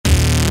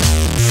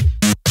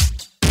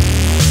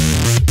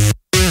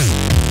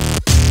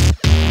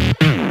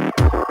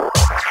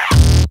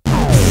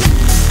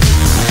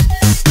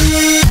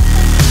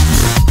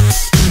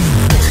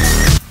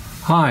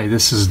Hi,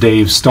 this is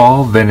Dave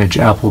Stahl, Vintage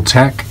Apple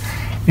Tech,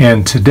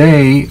 and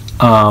today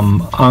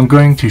I'm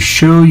going to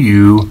show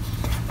you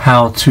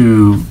how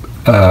to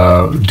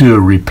do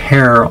a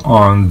repair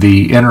on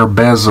the inner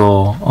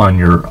bezel on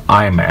your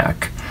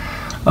iMac.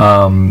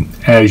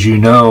 As you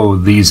know,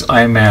 these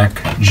iMac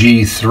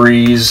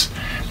G3s,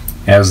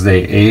 as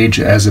they age,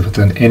 as if with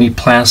any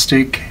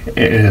plastic,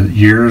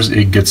 years,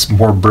 it gets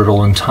more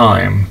brittle in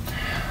time.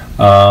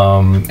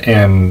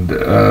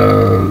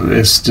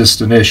 It's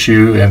just an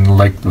issue, and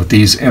like with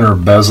these inner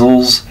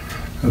bezels,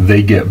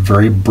 they get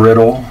very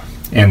brittle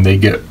and they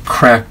get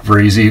cracked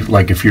very easy.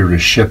 Like if you were to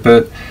ship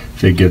it,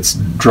 if it gets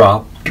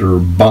dropped or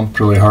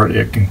bumped really hard,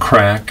 it can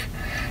crack.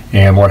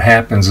 And what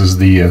happens is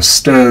the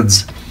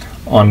studs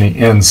on the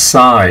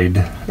inside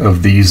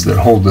of these that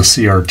hold the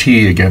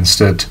CRT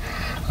against it,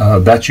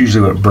 that's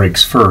usually what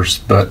breaks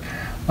first. But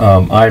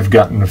I've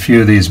gotten a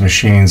few of these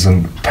machines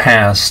in the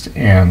past,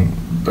 and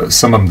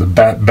some of them, the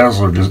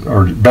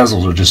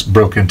bezels are just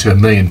broken into a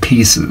million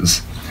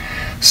pieces.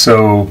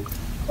 So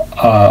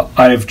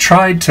I've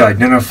tried to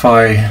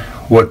identify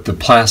what the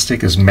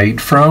plastic is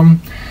made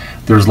from.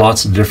 There's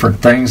lots of different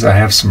things. I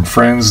have some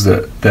friends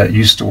that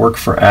used to work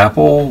for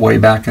Apple way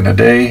back in the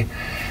day,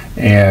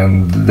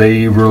 and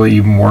they really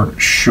even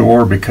weren't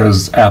sure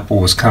because Apple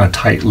was kind of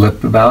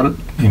tight-lipped about it,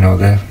 you know,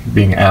 they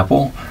being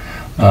Apple.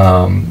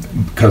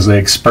 Because they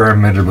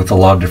experimented with a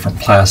lot of different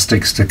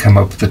plastics to come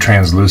up with the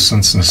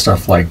translucence and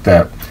stuff like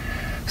that.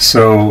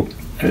 So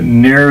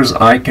near as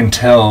I can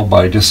tell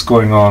by just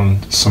going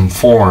on some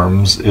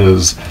forums,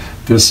 is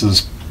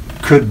this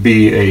could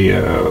be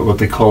a what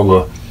they call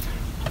a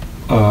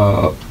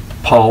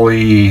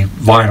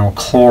polyvinyl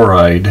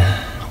chloride,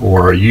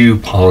 or a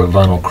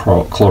U-polyvinyl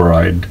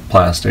chloride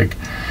plastic,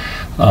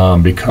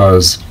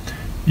 because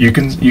you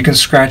can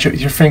scratch it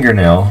with your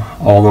fingernail,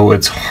 although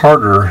it's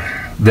harder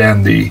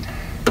than the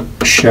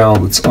shell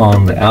that's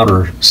on the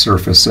outer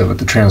surface of it,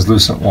 the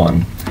translucent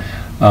one.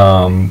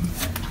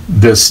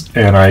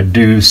 And I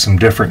do some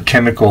different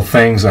chemical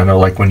things. I know,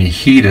 like when you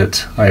heat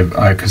it,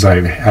 because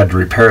I had to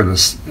repair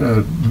this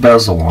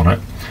bezel on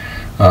it,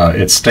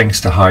 it stinks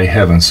to high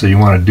heaven. So you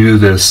want to do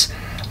this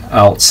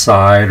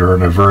outside or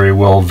in a very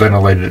well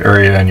ventilated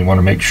area, and you want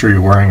to make sure you're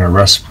wearing a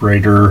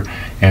respirator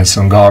and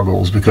some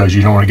goggles, because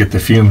you don't want to get the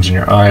fumes in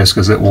your eyes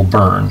because it will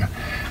burn.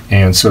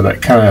 And so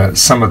that kind of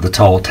some of the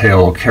tall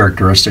tale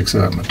characteristics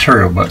of that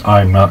material, but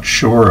I'm not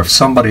sure if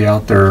somebody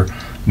out there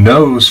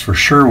knows for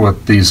sure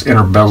what these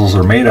inner bezels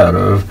are made out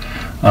of,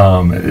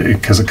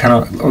 because it kind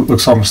of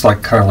looks almost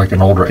like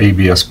an older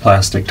ABS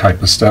plastic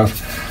type of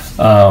stuff.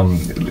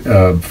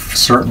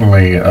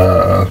 Certainly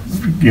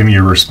give me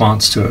your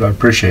response to it. I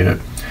appreciate it.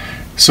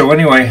 So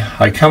anyway,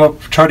 I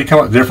try to come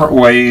up with different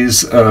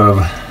ways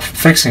of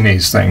fixing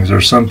these things.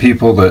 There's some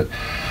people that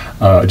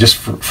just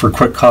for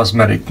quick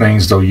cosmetic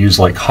things, they'll use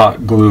like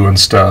hot glue and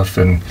stuff,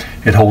 and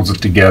it holds it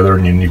together,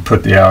 and you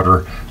put the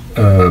outer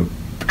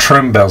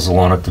trim bezel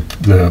on it,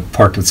 the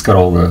part that's got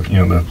all the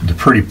the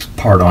pretty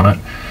part on it,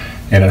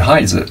 and it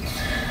hides it,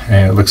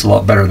 and it looks a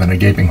lot better than a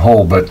gaping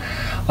hole. But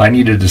I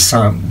needed to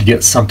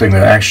get something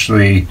that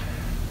actually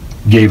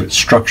gave it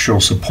structural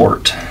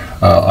support.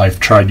 I've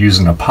tried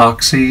using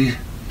epoxy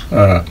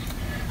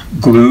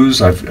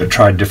glues. I've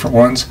tried different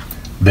ones.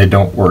 They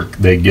don't work.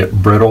 They get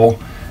brittle.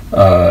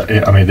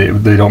 I mean,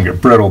 they don't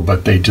get brittle,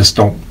 but they just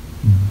don't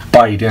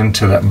bite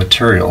into that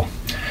material.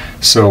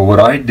 So what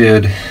I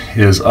did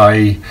is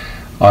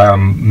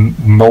I'm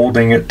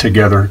molding it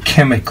together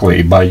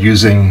chemically by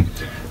using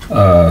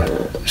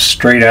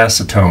straight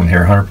acetone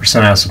here, 100%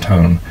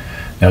 acetone.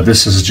 Now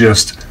this is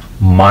just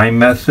my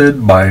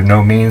method. By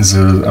no means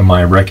am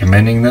I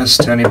recommending this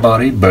to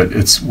anybody, but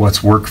it's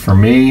what's worked for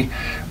me.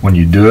 When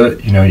you do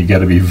it, you got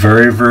to be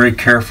very, very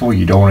careful.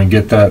 You don't want to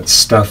get that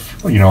stuff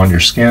on your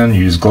skin.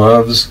 Use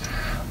gloves,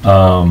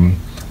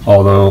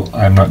 although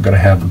I'm not going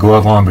to have a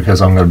glove on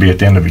because I'm going to be at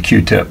the end of a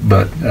Q-tip,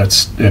 but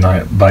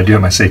I do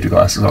have my safety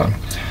glasses on.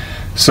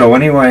 So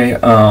anyway,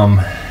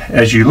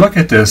 as you look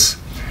at this,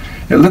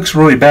 it looks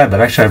really bad, but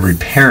actually I've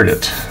repaired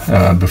it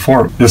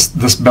before.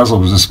 This bezel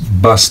was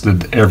just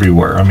busted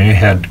everywhere. I mean, it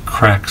had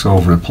cracks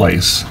over the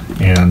place,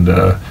 and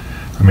I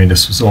mean,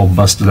 this was all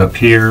busted up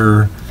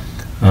here,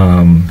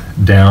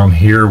 down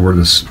here where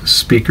the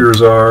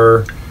speakers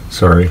are.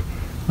 Sorry,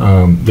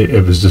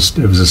 it was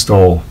just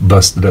all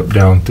busted up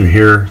down through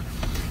here,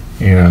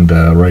 and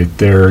right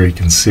there you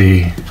can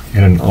see,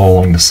 and all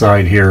along the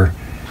side here,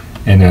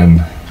 and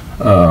then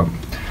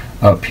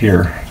up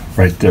here,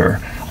 right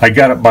there. I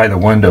got it by the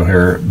window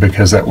here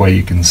because that way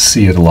you can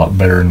see it a lot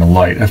better in the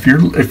light. If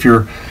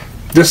you're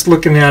just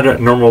looking at it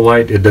at normal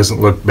light, it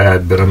doesn't look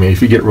bad, but I mean, if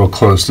you get real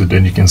close to it,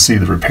 then you can see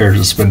the repairs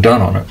that's been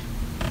done on it.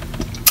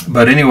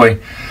 But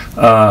anyway,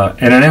 and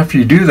then after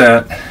you do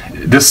that,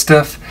 this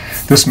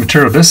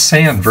material, this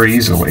sand very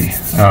easily.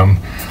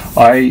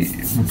 I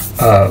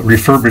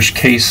refurbish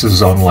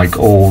cases on like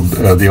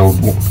the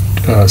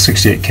old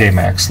 68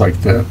 K-Macs,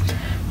 like the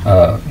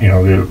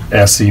the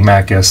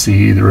Imac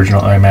SE, the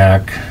original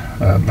iMac,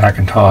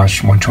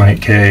 Macintosh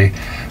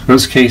 128K.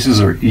 Those cases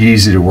are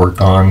easy to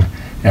work on,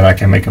 and I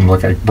can make them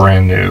look like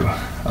brand new.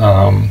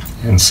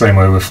 And same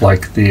way with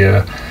like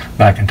the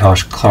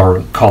Macintosh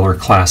Color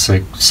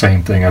Classic,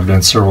 same thing. I've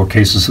done several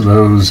cases of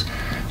those.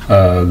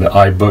 The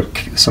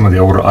iBook, some of the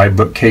older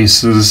iBook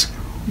cases,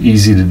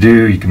 easy to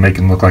do. You can make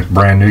them look like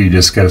brand new. You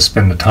just got to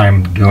spend the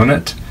time doing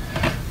it.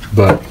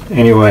 But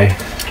anyway,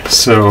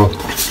 so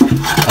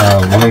what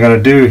I'm going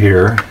to do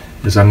here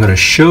is I'm going to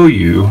show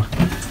you,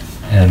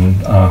 and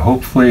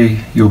hopefully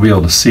you'll be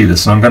able to see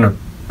this. So I'm going to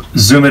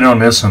zoom in on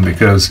this one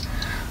because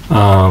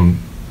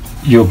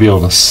you'll be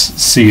able to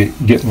see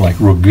it getting like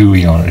real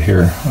gooey on it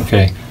here.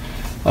 Okay,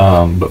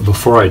 but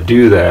before I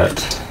do that,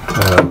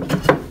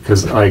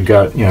 because I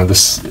got, you know,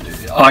 this,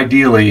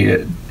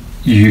 ideally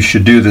you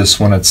should do this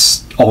when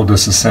it's all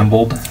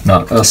disassembled,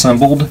 not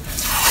assembled.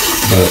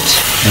 But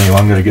anyway,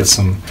 I'm going to get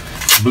some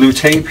blue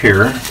tape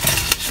here,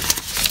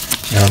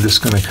 and I'm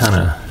just going to kind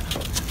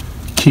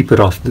of keep it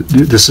off.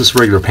 This is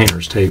regular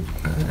painter's tape,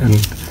 and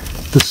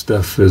this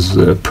stuff is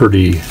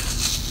pretty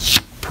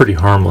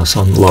harmless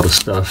on a lot of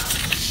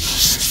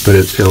stuff, but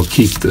it'll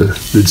keep the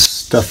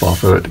stuff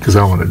off of it because I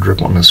don't want to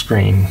drip on the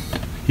screen,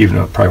 even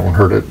though it probably won't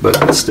hurt it,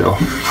 but still.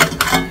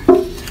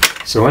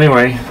 So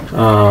anyway,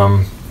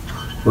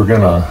 we're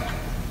gonna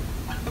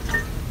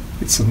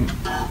get some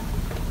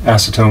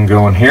acetone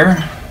going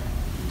here,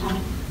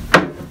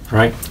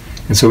 right?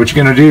 And so what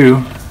you're gonna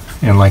do,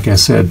 and like I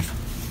said,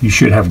 you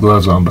should have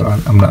gloves on, but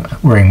I'm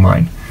not wearing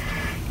mine.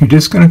 You're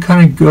just gonna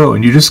kind of go,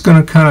 and you're just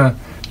gonna kind of,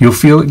 you'll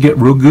feel it get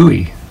real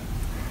gooey,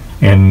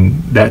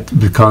 and that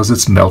because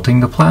it's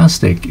melting the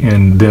plastic.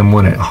 And then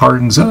when it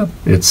hardens up,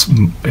 it's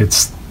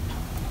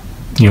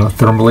you know,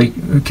 chemically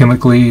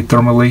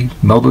thermally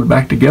melted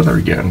back together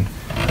again,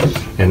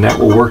 and that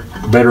will work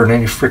better than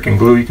any freaking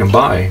glue you can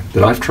buy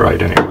that I've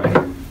tried anyway.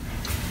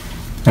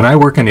 And I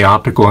work in the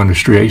optical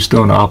industry. I used to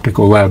own an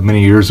optical lab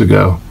many years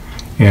ago,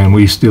 and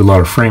we used to do a lot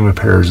of frame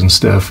repairs and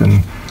stuff,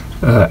 and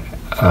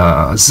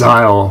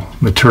Bezel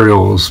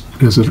materials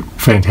is a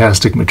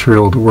fantastic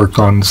material to work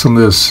on. Some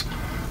of this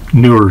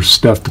newer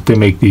stuff that they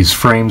make these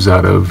frames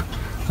out of,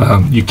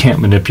 you can't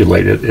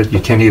manipulate it. You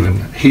can't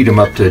even heat them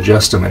up to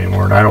adjust them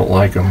anymore, and I don't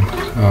like them.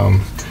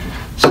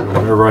 So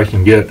whenever I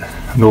can get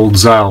an old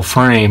Bezel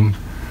frame,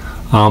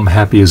 I'm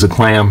happy as a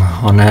clam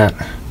on that.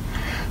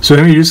 So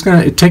anyway, you're just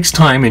gonna, it takes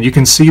time, and you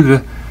can see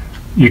the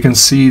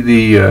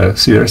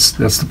see,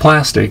 that's the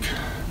plastic,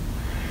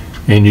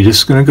 and you're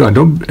just gonna go,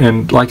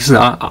 and like I said,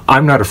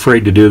 I'm not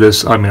afraid to do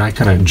this. I mean, I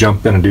kind of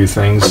jump in and do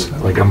things.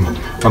 Like I'm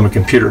a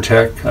computer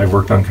tech. I've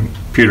worked on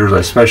computers.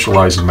 I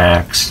specialize in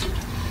Macs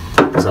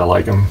because I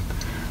like them.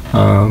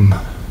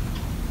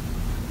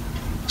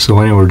 So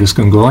anyway, we're just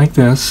gonna go like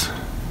this,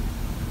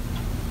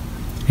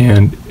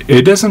 and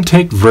it doesn't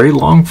take very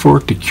long for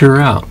it to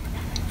cure out.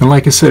 And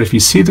like I said, if you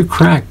see the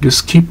crack,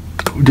 just keep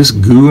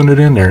gooing it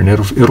in there, and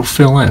it'll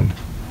fill in.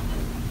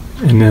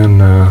 And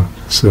then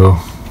so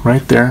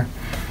right there,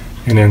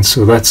 and then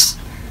so that's,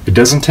 it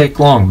doesn't take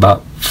long,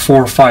 about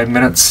 4 or 5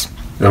 minutes.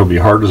 It'll be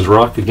hard as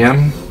rock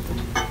again.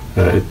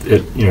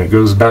 It you know,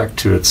 goes back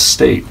to its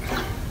state.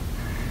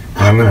 And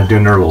I'm going to do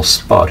another little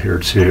spot here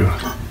too.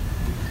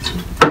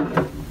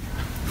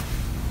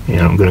 And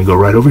I'm going to go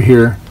right over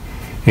here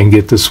and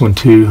get this one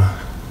too.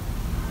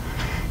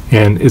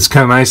 And it's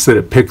kind of nice that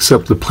it picks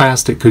up the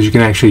plastic, because you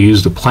can actually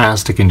use the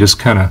plastic and just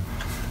kind of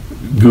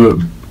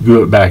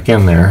glue it back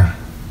in there.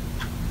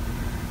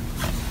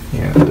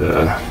 And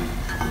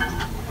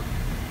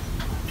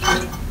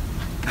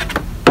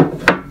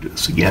do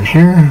this again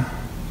here.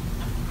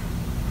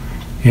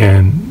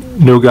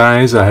 And no,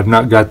 guys, I have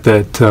not got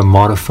that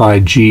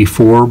modified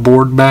G4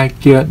 board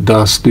back yet.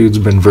 Dust Dude's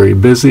been very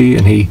busy,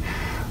 and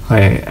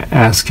I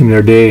asked him the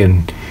other day,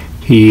 and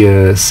he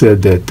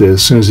said that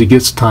as soon as he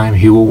gets time,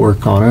 he will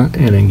work on it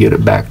and then get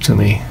it back to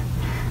me,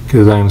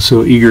 because I'm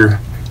so eager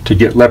to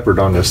get Leopard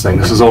on this thing.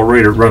 This is all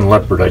ready to run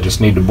Leopard. I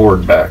just need the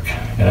board back,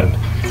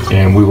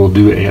 and we will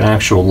do an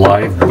actual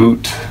live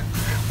boot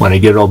when I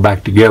get it all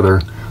back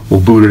together.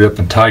 We'll boot it up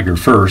in Tiger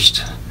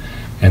first,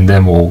 and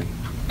then we'll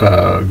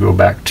go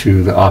back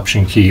to the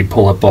option key,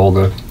 pull up all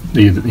the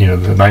you know,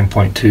 the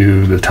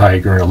 9.2, the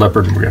Tiger, and the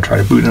Leopard, and we're going to try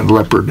to boot in the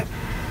Leopard,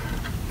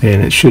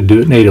 and it should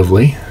do it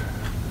natively.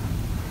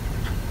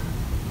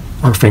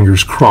 Our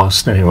fingers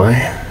crossed anyway.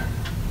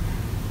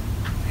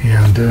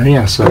 And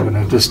yeah, so I'm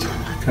going to just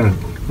kind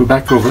of go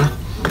back over.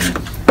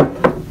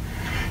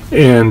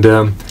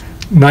 And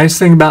nice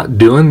thing about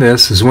doing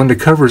this is when the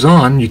cover's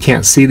on, you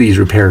can't see these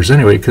repairs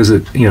anyway, because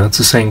it, you know, it's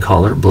the same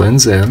color, it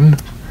blends in.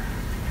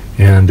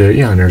 And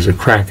yeah, and there's a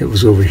crack that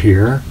was over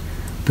here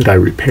that I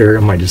repaired. I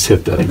might just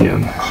hit that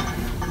again,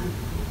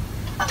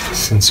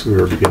 since we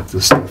already got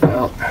this stuff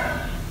out.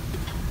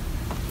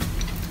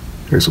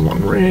 There's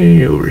one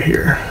way over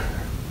here.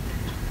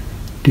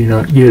 Do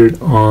not get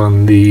it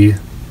on the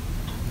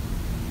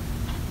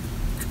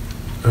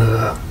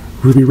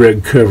ruby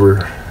red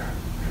cover.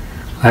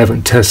 I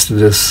haven't tested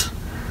this.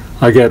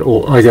 I got a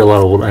lot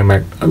of old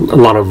iMac, a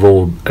lot of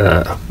old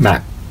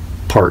Mac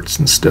parts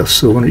and stuff.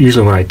 So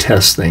usually when I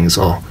test things,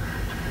 I'll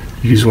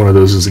use one of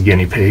those as a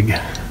guinea pig.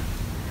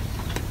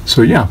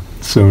 So yeah,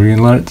 so we're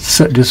gonna let it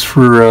set just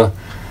for a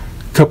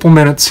couple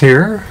minutes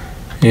here,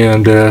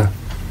 and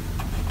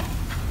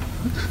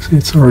see,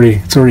 it's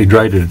already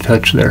dry to the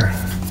touch there.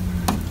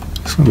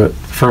 So I'm going to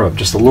firm up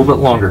just a little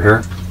bit longer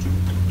here,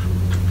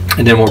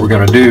 and then what we're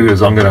going to do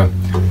is I'm going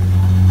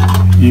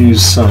to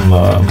use some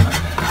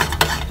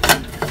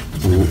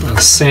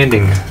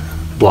sanding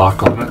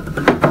block on it.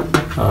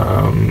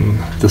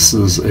 This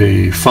is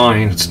a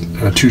fine, it's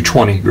a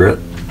 220 grit,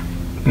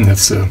 and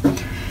it's a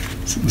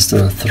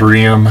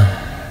 3M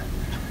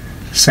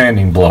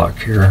sanding block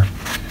here.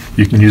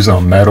 You can use it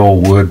on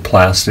metal, wood,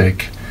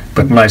 plastic,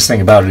 but the nice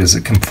thing about it is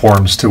it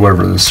conforms to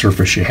whatever the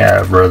surface you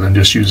have rather than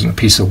just using a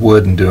piece of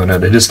wood and doing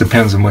it. It just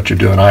depends on what you're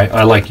doing.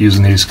 I like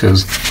using these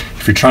because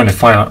if you're trying to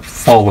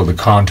follow the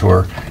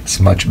contour, it's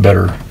a much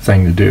better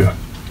thing to do.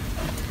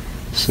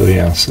 So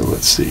yeah, so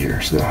let's see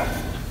here. So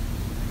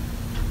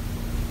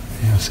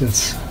yes,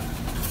 it's,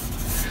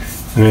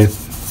 I mean,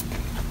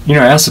 you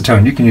know,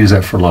 acetone, you can use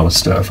that for a lot of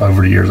stuff.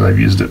 Over the years I've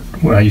used it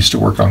when I used to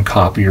work on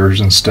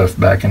copiers and stuff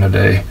back in the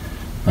day.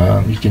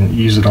 You can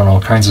use it on all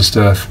kinds of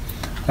stuff.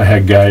 I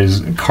had guys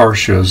in car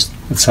shows,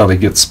 that's how they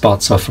get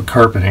spots off of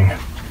carpeting.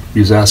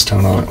 Use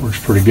acetone on it, works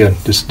pretty good.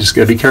 Just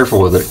gotta be careful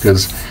with it,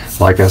 because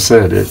like I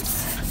said,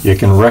 you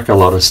can wreck a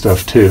lot of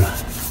stuff too.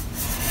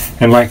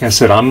 And like I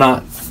said, I'm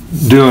not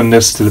doing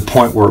this to the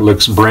point where it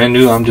looks brand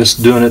new. I'm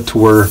just doing it to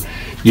where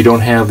you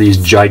don't have these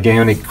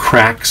gigantic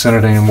cracks in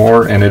it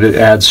anymore, and it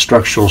adds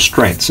structural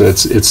strength. So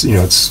it's you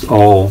know, it's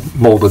all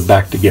molded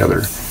back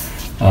together.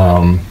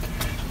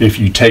 If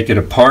you take it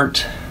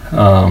apart,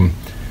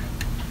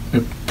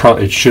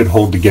 it should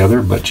hold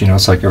together, but you know,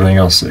 it's like everything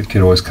else, it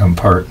could always come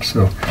apart.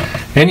 So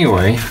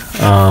anyway,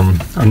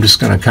 I'm just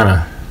going to kind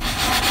of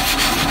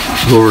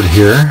go over to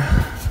here.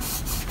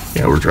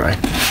 Yeah, we're dry.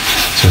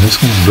 So I'm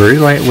just going to very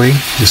lightly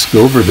just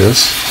go over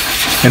this,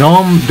 and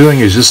all I'm doing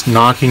is just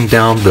knocking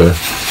down the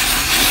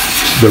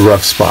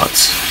rough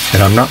spots,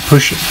 and I'm not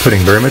putting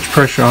very much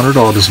pressure on it at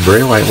all, just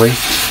very lightly.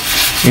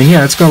 And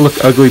yeah, it's going to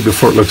look ugly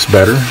before it looks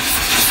better.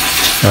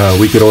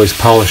 We could always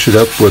polish it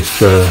up with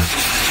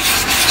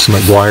some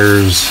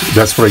Meguiar's.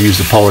 That's what I use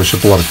to polish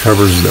up a lot of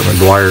covers. That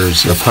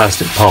Meguiar's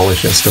plastic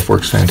polish. That stuff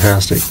works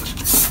fantastic.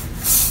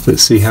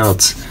 Let's see how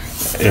it's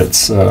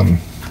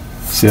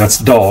see, that's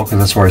dull because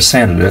that's where I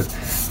sanded it.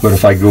 But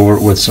if I go over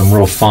it with some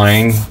real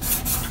fine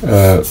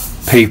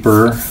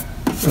paper,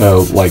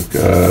 like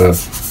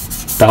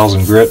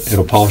 1000 grit,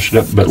 it'll polish it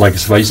up. But like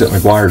if I use that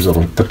Meguiar's,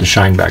 it'll put the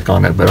shine back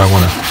on it. But I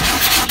want to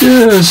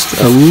just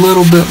a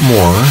little bit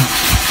more.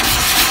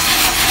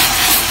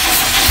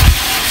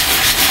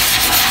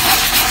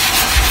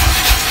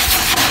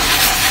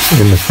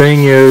 And the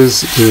thing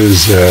is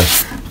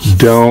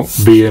don't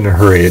be in a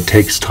hurry. It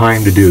takes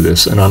time to do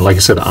this. And like I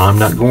said, I'm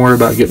not going to worry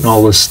about getting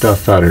all this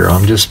stuff out of here.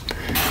 I'm just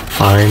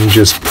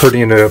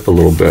prettying it up a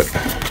little bit.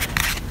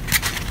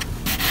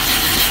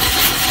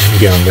 And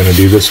again, I'm going to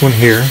do this one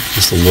here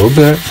just a little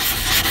bit.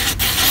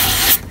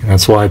 And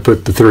that's why I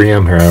put the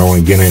 3M here. I don't want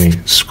to get any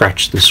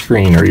scratch the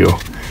screen, or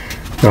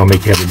that'll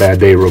make you have a bad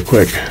day real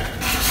quick.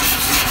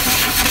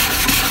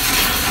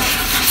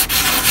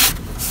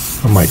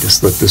 I might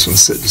just let this one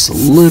sit just a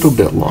little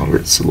bit longer.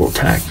 It's a little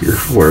tackier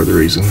for whatever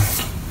reason.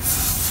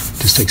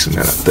 Just takes a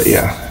minute, but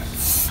yeah.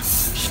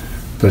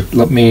 But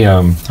let me,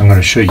 I'm going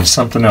to show you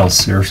something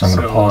else here, so I'm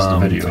going to pause the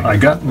video. I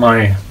got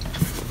my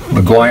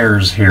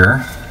Meguiar's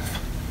here,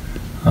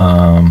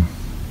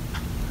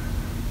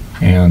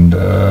 and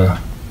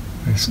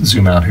let's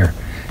zoom out here.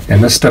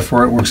 And this stuff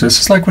where it works,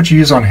 this is like what you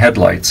use on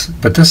headlights,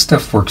 but this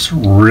stuff works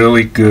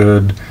really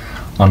good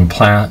on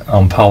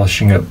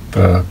polishing up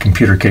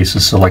computer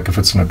cases. So like if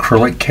it's an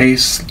acrylic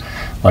case,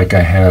 like I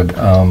had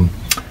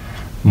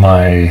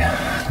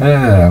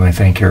let me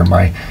think here,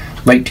 my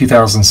late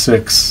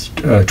 2006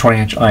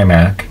 20-inch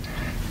iMac.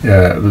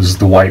 It was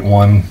the white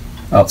one,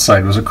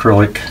 outside was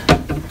acrylic.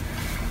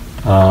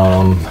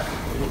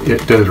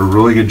 It did a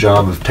really good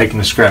job of taking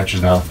the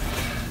scratches out.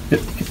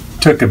 It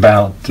took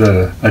about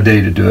a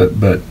day to do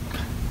it, but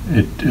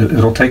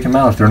it'll take them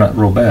out if they're not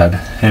real bad.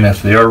 And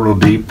if they are real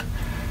deep,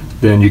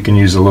 then you can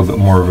use a little bit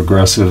more of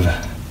aggressive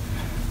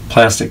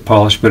plastic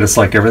polish, but it's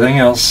like everything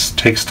else, it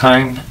takes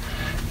time.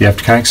 You have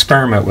to kind of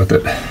experiment with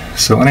it.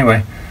 So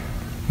anyway,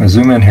 I'm going to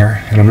zoom in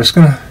here, and I'm just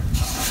going to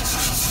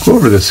go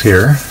over this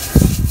here.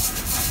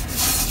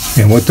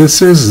 And what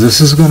this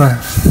is going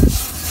to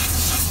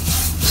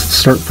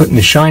start putting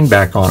the shine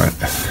back on it.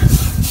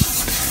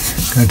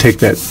 Going to take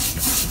that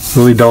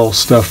really dull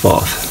stuff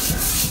off.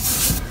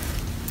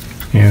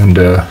 And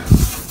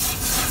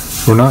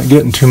we're not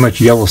getting too much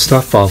yellow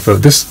stuff off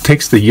of this.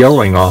 Takes the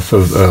yellowing off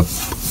of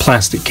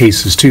plastic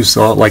cases too,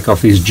 so like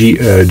off these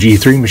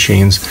G3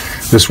 machines.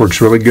 This works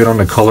really good on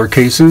the color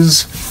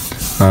cases.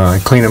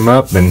 Clean them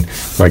up, and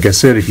like I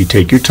said, if you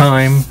take your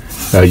time,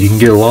 you can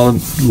get a lot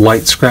of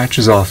light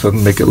scratches off of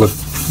them, make it look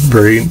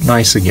very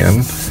nice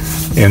again.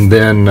 And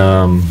then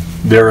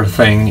the other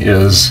thing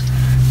is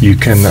you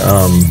can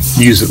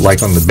use it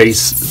like on the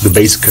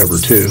base cover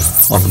too,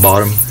 on the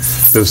bottom.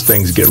 Those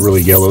things get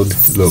really yellowed,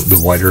 the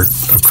whiter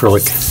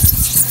acrylic.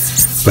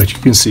 But you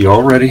can see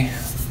already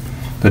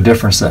the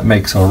difference that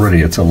makes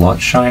already. It's a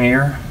lot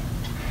shinier,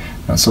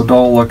 not so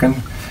dull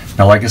looking.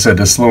 Now, like I said,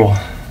 this little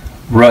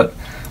rut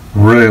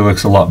really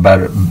looks a lot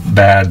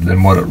bad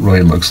than what it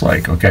really looks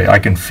like. Okay, I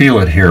can feel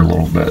it here a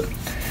little bit,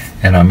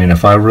 and I mean,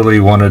 if I really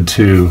wanted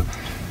to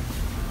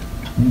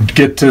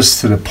get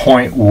this to the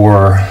point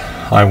where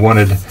I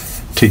wanted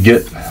to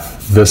get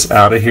this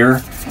out of here,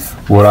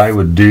 what I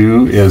would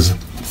do is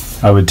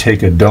I would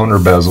take a donor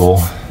bezel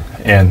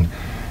and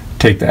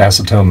take the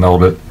acetone,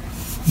 melt it,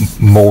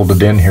 mold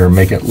it in here,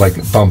 make it like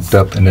bumped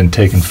up, and then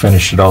take and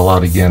finish it all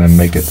out again and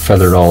make it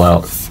feather it all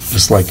out,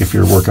 just like if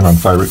you're working on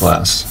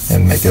fiberglass,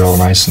 and make it all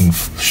nice and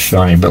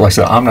shiny. But like I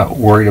said, I'm not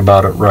worried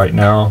about it right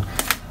now.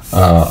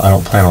 I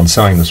don't plan on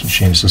selling this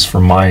machine. It's just for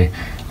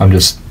I'm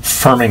just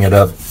firming it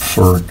up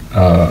for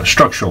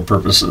structural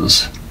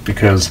purposes,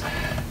 because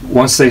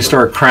once they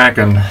start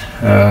cracking,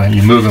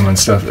 you move them and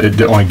stuff,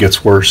 it only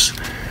gets worse.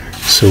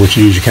 So what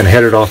you do is you kind of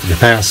head it off at the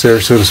pass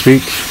there, so to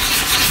speak.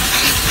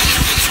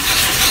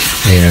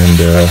 And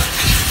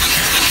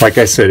like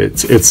I said,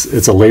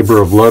 it's a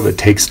labor of love. It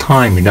takes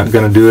time. You're not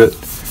going to do it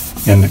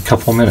in a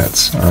couple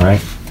minutes, all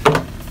right?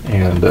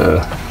 And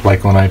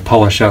like when I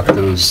polish out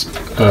those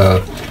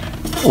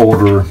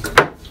older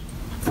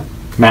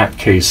Mac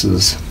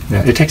cases,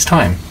 yeah, it takes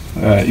time.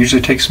 It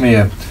usually takes me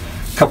a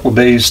couple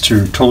days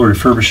to totally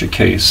refurbish a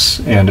case,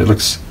 and it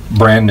looks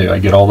brand new. I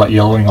get all that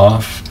yellowing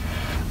off.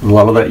 A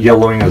lot of that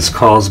yellowing is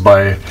caused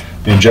by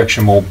the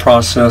injection mold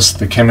process,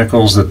 the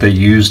chemicals that they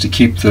use to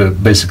keep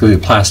basically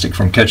the plastic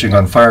from catching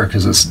on fire,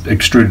 because it's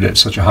extruded at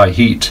such a high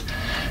heat,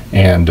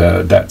 and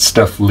that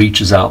stuff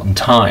leaches out in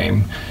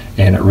time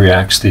and it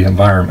reacts to the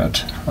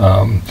environment.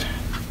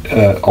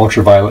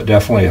 Ultraviolet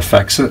definitely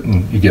affects it,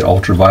 and you get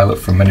ultraviolet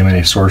from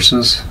many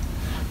sources.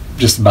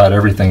 Just about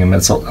everything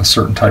emits a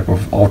certain type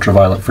of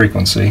ultraviolet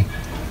frequency,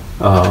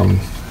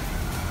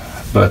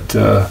 but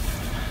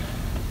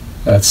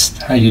that's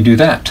how you do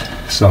that.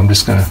 So I'm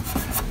just going to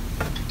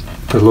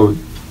put little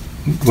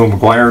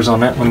McGuire's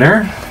on that one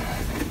there,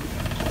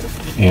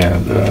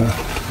 and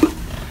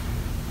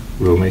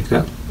we'll make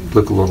that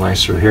look a little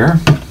nicer here.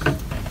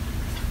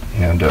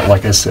 And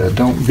like I said,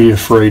 don't be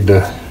afraid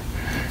to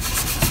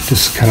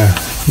just kind of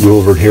go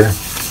over it here.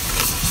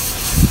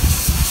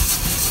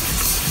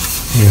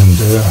 And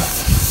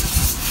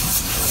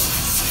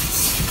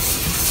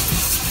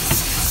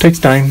takes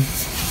time.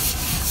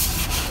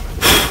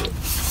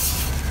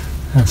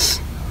 That's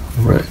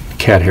right,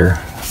 cat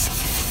hair.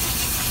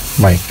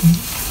 My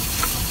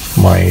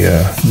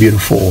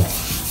beautiful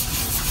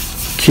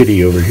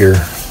kitty over here.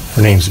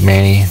 Her name's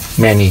Manny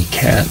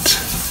Cat,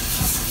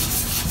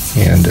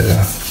 and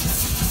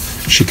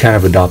she kind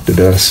of adopted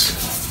us.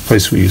 The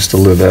place we used to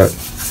live at,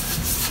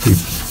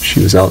 she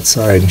was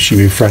outside and she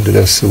befriended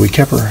us, so we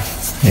kept her.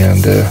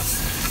 And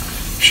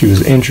she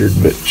was injured,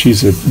 but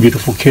she's a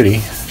beautiful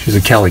kitty. She's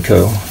a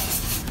calico,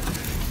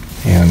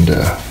 and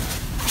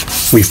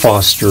we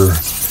foster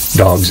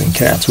dogs and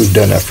cats. We've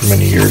done that for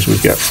many years.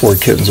 We've got 4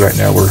 kittens right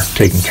now we're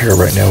taking care of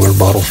right now. We're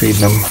bottle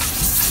feeding them.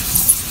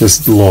 This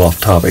is a little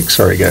off topic,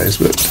 sorry guys,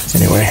 but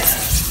anyway.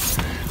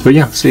 But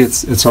yeah, see,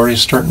 it's already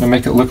starting to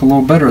make it look a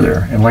little better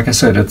there. And like I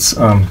said, it's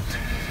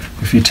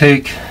if you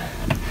take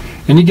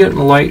and you get in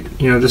the light,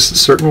 you know, just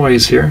certain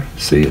ways here,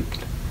 see it,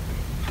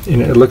 you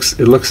know, it looks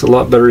a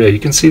lot better. Yeah, you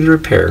can see the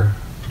repair,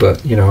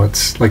 but you know,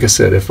 it's like I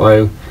said, if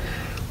I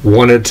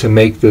wanted to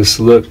make this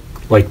look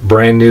like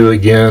brand new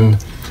again,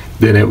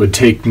 then it would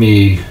take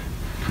me,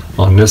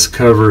 on this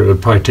cover, it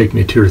would probably take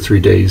me 2 or 3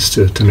 days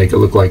to make it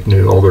look like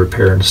new, all the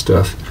repair and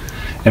stuff.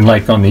 And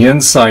like on the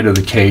inside of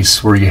the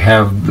case, where you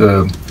have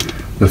the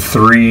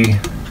 3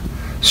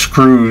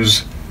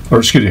 screws, or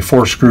excuse me,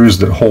 4 screws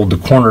that hold the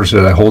corners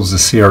there, that holds the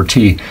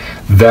CRT,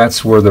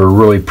 that's where they're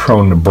really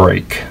prone to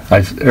break.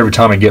 Every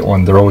time I get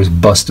one, they're always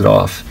busted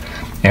off.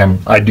 And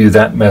I do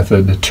that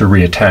method to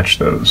reattach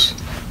those,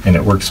 and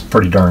it works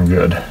pretty darn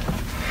good.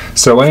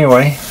 So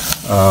anyway,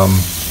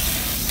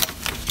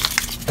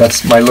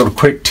 that's my little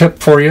quick tip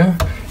for you.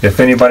 If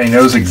anybody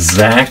knows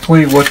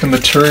exactly what the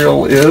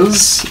material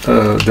is,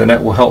 then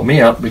that will help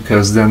me out,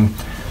 because then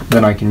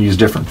I can use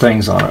different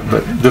things on it.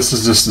 But this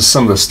is just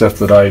some of the stuff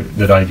that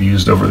I've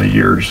used over the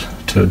years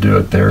to do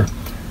it there.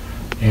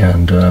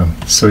 And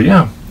so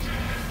yeah,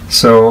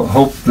 so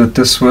hope that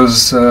this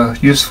was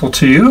useful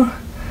to you.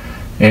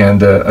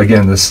 And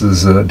again, this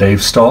is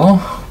Dave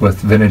Stahl with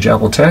Vintage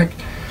Apple Tech,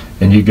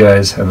 and you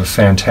guys have a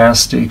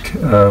fantastic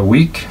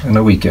week and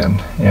a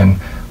weekend, and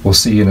we'll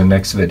see you in the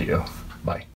next video. Bye.